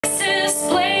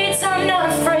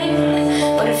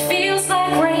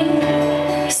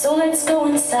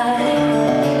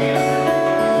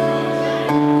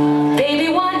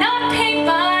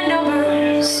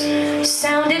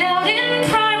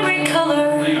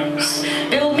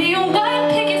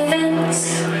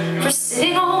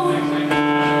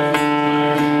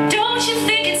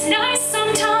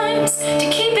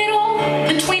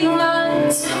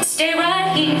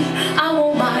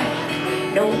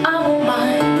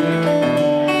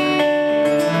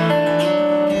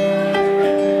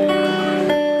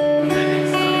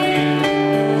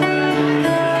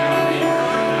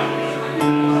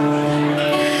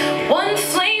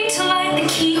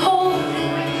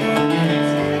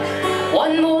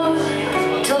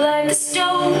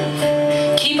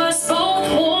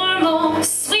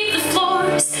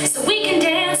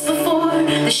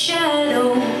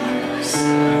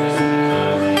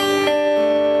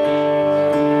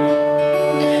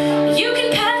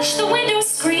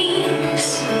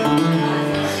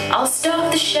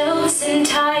nice and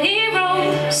tidy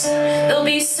rows. There'll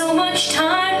be so much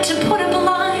time to put up a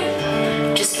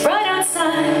line just right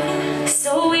outside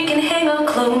so we can hang our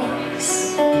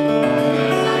clothes.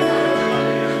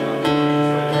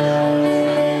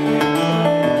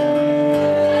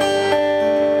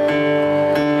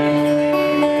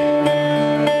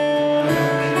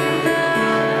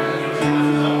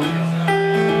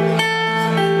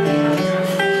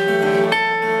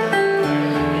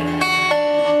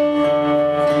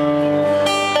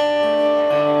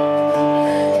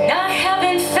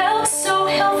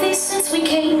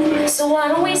 So why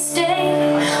don't we stay?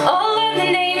 I'll learn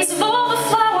the names of all the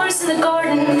flowers in the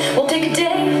garden. We'll pick a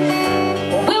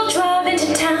day. We'll drive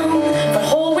into town for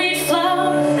whole wheat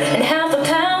flour and half a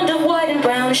pound of white and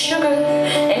brown sugar,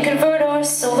 and convert our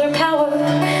solar power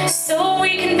so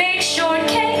we can bake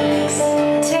shortcakes,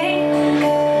 take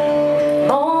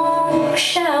long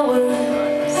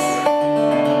showers.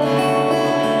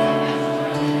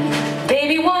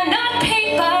 Baby, why not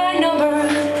paint by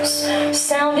numbers?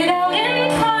 Sound it out in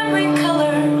primary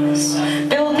colors.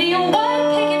 Build me a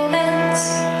white picket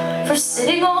fence for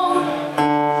sitting on.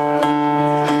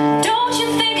 Don't you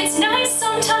think it's nice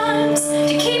sometimes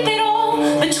to keep it all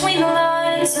between the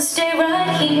lines and stay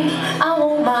right here? I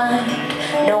won't mind,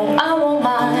 no, I won't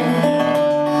mind.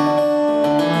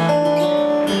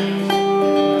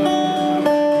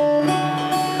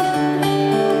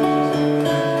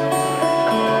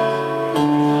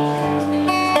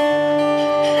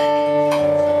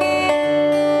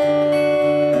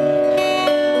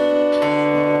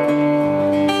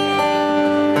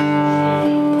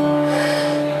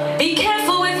 Be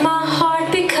careful with my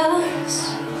heart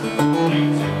because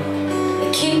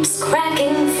it keeps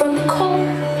cracking from the cold.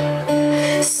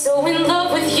 So in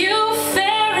love with you,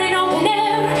 fair and open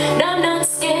air, and I'm not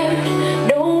scared,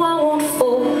 no, I won't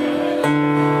fold.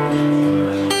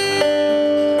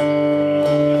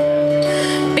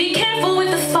 Be careful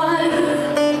with the fire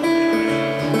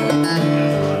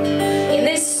in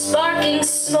this sparking,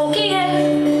 smoky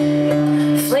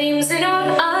air. Flames in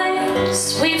our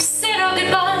eyes, we've said our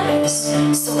goodbyes,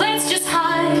 so let's just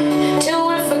hide till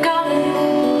we're forgotten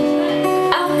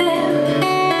out there.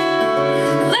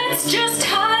 Let's just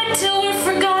hide till we're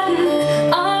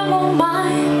forgotten. I won't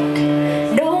mind.